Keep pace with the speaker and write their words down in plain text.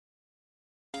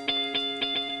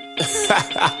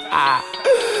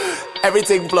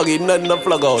Everything plug in, nothing no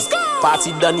plug out.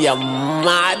 Party done, you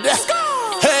mad.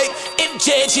 Hey, if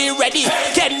JG ready,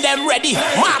 get them ready,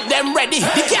 Mark them ready,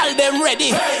 the girl them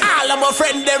ready, all of my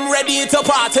friends them ready to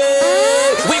party.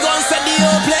 We gon' set the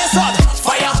whole place on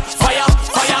fire, fire,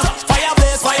 fire, fire,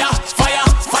 blaze, fire, fire,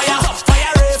 fire,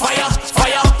 fire, fire,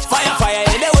 fire, fire, fire,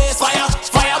 in the waist, fire,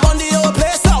 fire, burn the whole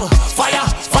place down. Fire,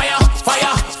 fire,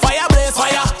 fire, fire, blaze,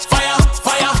 fire, fire,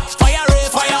 fire, fire,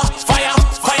 fire, fire,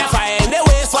 fire, fire, in the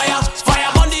waist, fire, fire,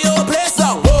 burn the whole place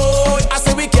down. Boy, I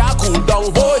say we can't cool down,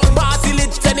 boy. Party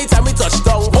lit anytime we touch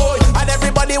down, boy. And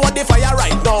everybody want the fire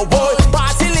right now, boy.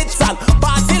 Party lit and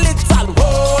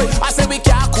boy. I say we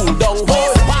can't cool down,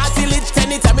 boy. Party lit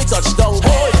anytime we touch down,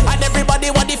 boy. And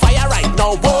everybody want the fire right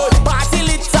now, boy. Party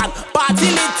lit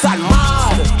and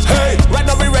mad. Hey, right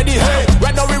now we ready, hey.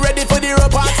 Right now we ready for the real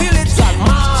party lit and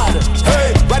mad.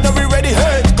 Hey, right now we ready,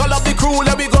 hey. Call up the crew,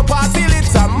 let me go party lit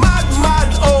and mad, mad.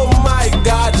 Oh my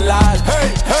God, lad. Hey,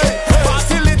 hey, hey.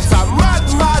 Party lit and mad,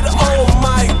 mad. Oh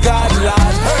my God,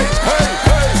 lad. Hey, hey,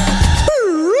 hey.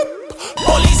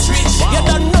 Police reach, you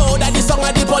don't know that the song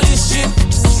of the police ship.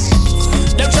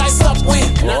 Them try stop we.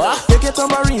 Shake it,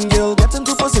 tambourine girl, get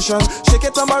into position. Shake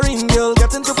it, tambourine girl,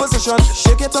 get into position.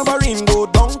 Shake it, tambourine, go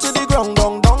down to the ground,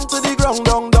 down to the ground,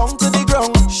 down to the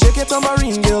ground. Shake it,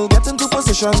 tambourine girl, get into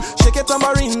position. Shake it,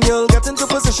 tambourine girl, get into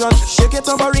position. Shake it,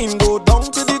 tambourine, go down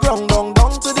to the ground, down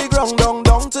to the ground,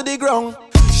 down to the ground.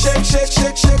 Shake, shake,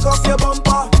 shake, shake off your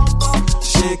bumper.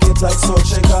 Shake it like so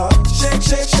shaker. Shake,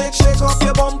 shake, shake, shake off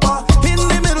your bumper. In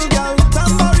the middle, girl,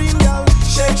 tambourine girl.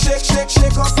 Shake, shake, shake,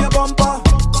 shake off your bumper.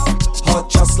 Hot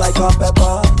just like a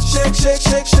pepper. Shake, shake,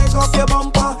 shake, shake off your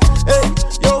bumper. Hey,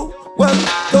 yo, well,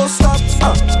 don't stop.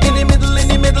 In the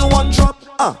middle, one drop.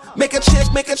 Make it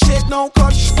shake, no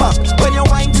touch. When you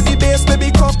wind to the bass,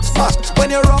 baby, cock back.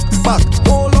 When you rock back,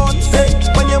 hold on. Hey,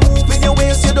 when you move in your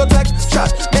waist, you don't take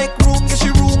shot. Make room, get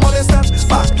your room, all the step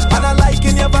back. And I like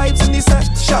in your vibes in the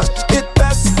set shot. It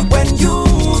best when you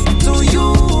do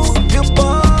you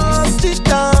bust it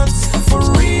dance for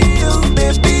real,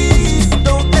 baby.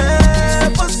 Don't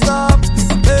ever stop.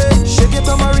 Hey, shake it,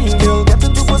 tambourine girl, get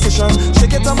into position.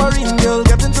 Shake it, tambourine girl,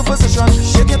 get into position.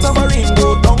 Shake it, tambourine,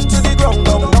 go down to the ground,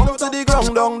 down to the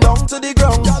ground, down to the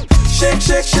ground. Shake,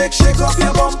 shake, shake, shake off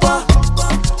your bumper.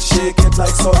 Shake it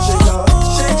like so shaker.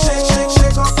 Shake, shake, shake,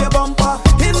 shake off your bumper.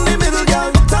 In the middle, girl,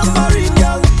 tambourine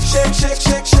girl. Shake, shake,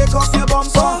 shake, shake off your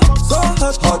bumper. So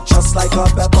hot just like a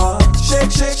pepper. Shake,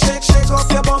 shake, shake, shake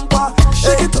off your bumper.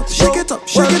 Shake it up, shake it up,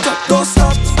 shake it up. Don't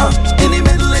stop. In the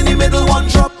middle, one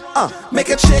drop. Make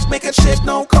it shake,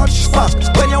 no catch back.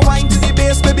 When you wind to the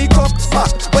bass, baby, cock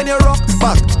back. When you rock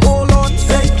back, hold on.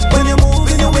 Hey, when you move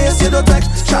in your waist, you don't take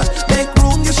shot. Make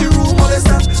room, get your room, all the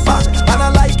step back. And I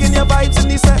like in your vibes in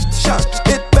the set shot.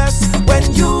 It best when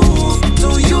you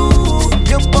do you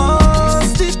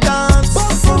bust it dance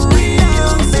for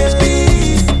real,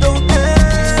 baby. Don't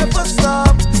ever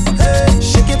stop. Hey,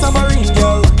 shake it, tambourine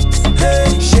girl.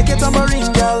 Hey, shake it,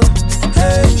 tambourine girl.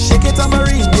 Hey, shake it,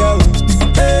 tambourine girl.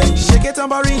 Hey, shake it,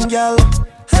 tambourine girl.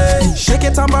 Hey, shake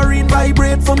it, tambourine,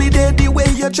 vibrate for me day. The way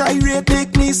you gyrate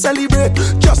make me celebrate.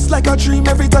 Just like a dream,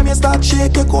 every time you start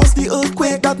shake, you cause the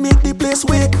earthquake that make the place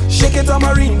wake. Shake it,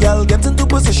 tambourine girl, get into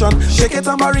position. Shake it,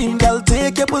 tambourine girl,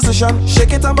 take your position.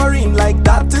 Shake it, tambourine, like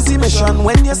that is the mission.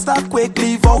 When you start quick,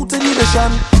 leave out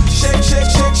inhibition. Shake, shake,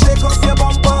 shake, shake off your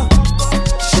bumper.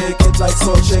 Shake it like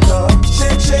so shaker.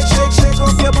 Shake, shake, shake, shake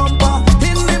off your bumper.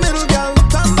 In the middle, girl,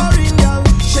 tambourine girl.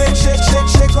 Shake, shake, shake,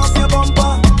 shake off your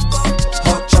bumper.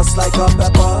 Hot just like a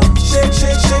pepper. Shake,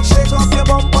 shake, shake, shake off your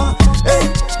bumper. Hey,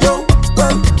 yo,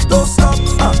 well, don't stop.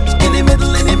 In the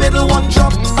middle, one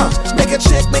drop. Make it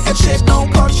shake, no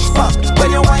catch back.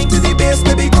 When you wind to the bass,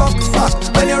 baby, cock back.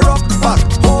 When you rock back,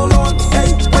 hold on.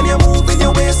 Hey, when you move in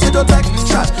your waist, you don't take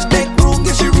shot. Make room,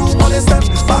 get your room, all the step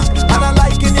back. And I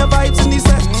like in your vibes in the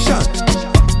section.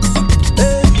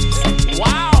 Hey,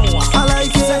 wow.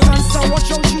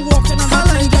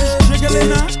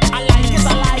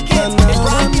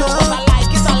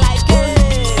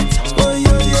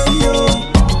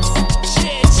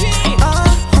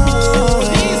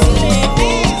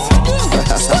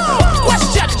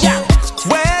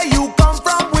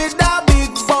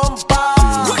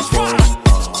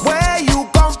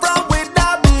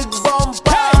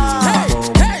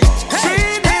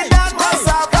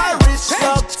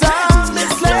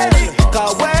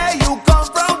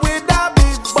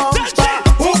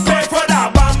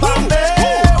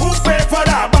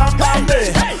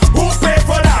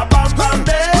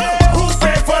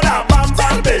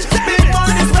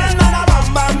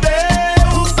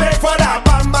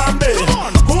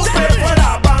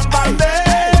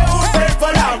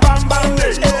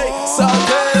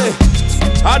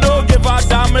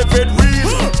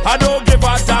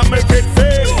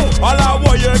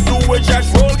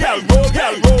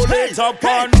 up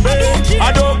on me.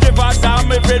 I don't give a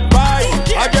damn if it buy.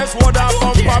 I just wanna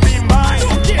Bumpa be mine.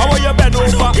 I want you bend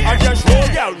over and just roll,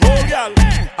 girl, roll, girl.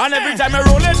 And every time you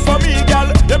roll it for me, girl,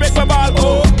 you make my ball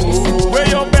oh. Where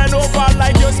you bend over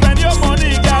like you spend your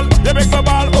money, girl, you make my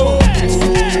ball oh.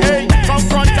 Hey, come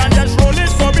front and just roll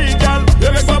it for me, girl,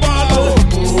 you make my ball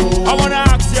oh. I wanna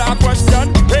ask you a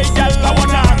question, hey girl, I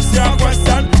wanna ask you a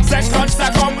question. Sekon,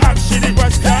 come ask you the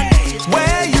question.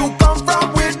 Where you come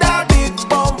from with that big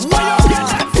bumper? Where you get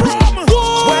that from?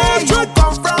 Where you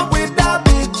come from with that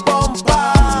big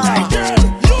bumper? Hey girl,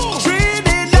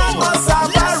 Trinidad must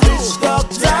have a rich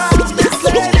doctor. This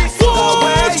lady,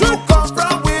 where you come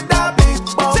from with that big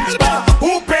bumper?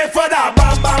 who pay for that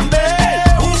bam bam day?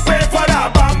 Who pay for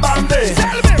that bam bam day?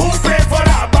 Who pay for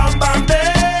that bam bam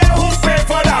day? Who pay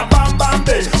for that bam bam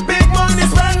day? Big money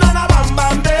spent on a bam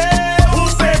bam day. Who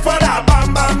pay for that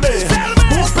bam bam day?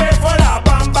 Who pay for that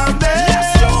bam bam day?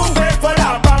 Who pay for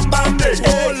that bam bam day?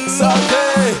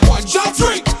 Sunday. One shot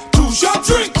drink, two shot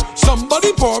drink.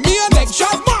 Somebody pour me a next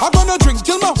shot. I'm gonna drink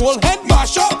till my whole head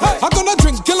mash up. I'm gonna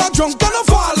drink till I'm drunk and I'm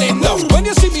falling down. When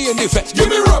you see me in the effect, give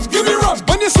me rum, give me rum.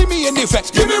 When you see me in the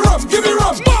effect, give me rum, give me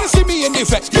rum. When you see me in the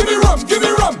effect, give me rum, give me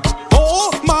rum.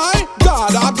 Oh my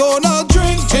God, I'm gonna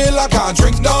drink till I can't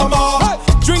drink no more.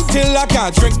 Drink till I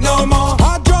can't drink no more.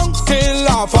 I drunk till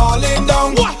I'm falling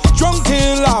down. Drunk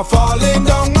till I'm falling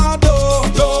down. I do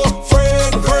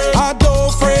afraid. I do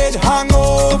afraid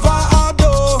hangover.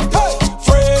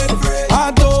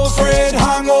 I do afraid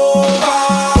hangover.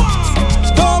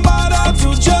 Don't bother to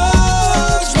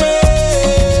judge me.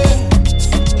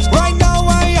 Right now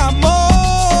I am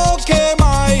okay.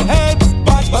 My head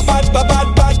bad, my head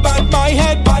bad, my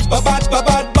head bad, my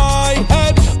head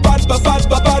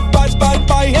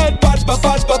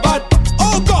bad.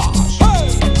 Oh gosh, hey.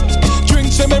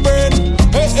 Drinks in my brain,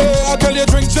 hey hey. I tell you,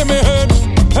 drinks in my head,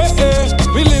 hey hey.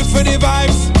 We live for the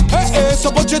vibes, hey hey.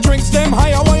 So put your drinks them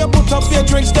high. I want you put up your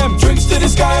drinks them, drinks to the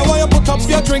sky. I want you put up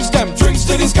your drinks them, drinks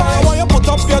to the sky. I want you put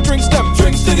up your drinks them,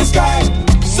 drinks to the sky.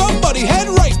 Somebody head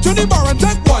right to the bar and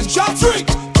take one shot drink,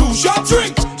 two shot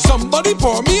drink. Somebody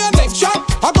pour me a next shot.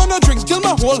 I'm gonna drink till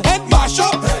my whole head mash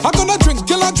up. I'm gonna drink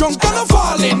till I'm drunk and I'm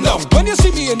falling down. When you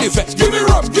see me in the effect, give me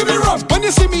rum, give me rum. When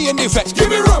you see me in the effect, give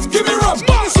me rum, give me rum.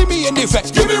 When you see me in the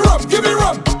effect, give me rum, give me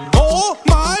rum. Oh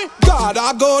my God,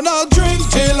 I'm gonna drink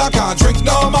till I can't drink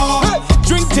no more.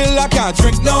 Drink till I can't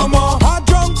drink no more. I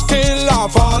drunk till I'm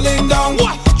falling down.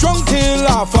 Drunk till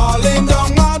I'm falling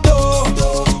down. I do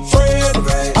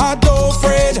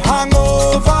afraid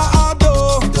hangover.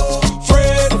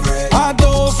 I do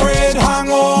afraid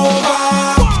hangover.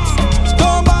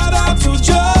 Don't bother to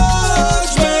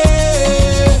judge me.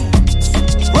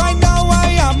 Right now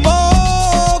I am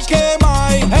okay.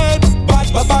 My head bad,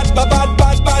 my head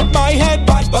bad, my head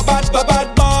bad, my head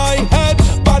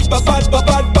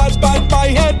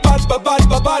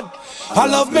bad. I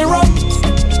love me rum,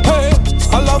 hey.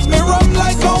 I love me rum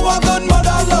like how a good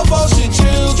mother love all she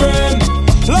children.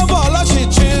 Love all of she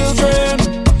children.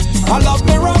 I love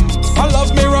me rum, I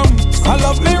love me rum, I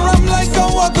love me rum like how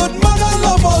a good mother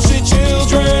love all she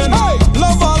children. Hey,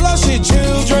 love all of she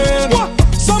children. What?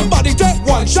 Somebody take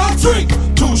one shot drink,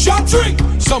 two shot drink.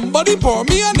 Somebody pour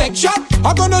me a next shot.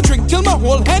 I'm gonna drink till my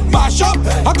whole head mash up.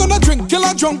 I'm gonna drink till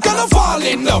I'm drunk and I'm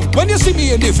falling down. When you see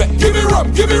me in the effect, give me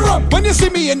rum, give me rum. When you see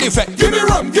me in the effect, give me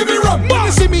rum, give me rum. When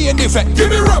you see me in the effect, give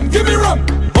me rum, give me rum.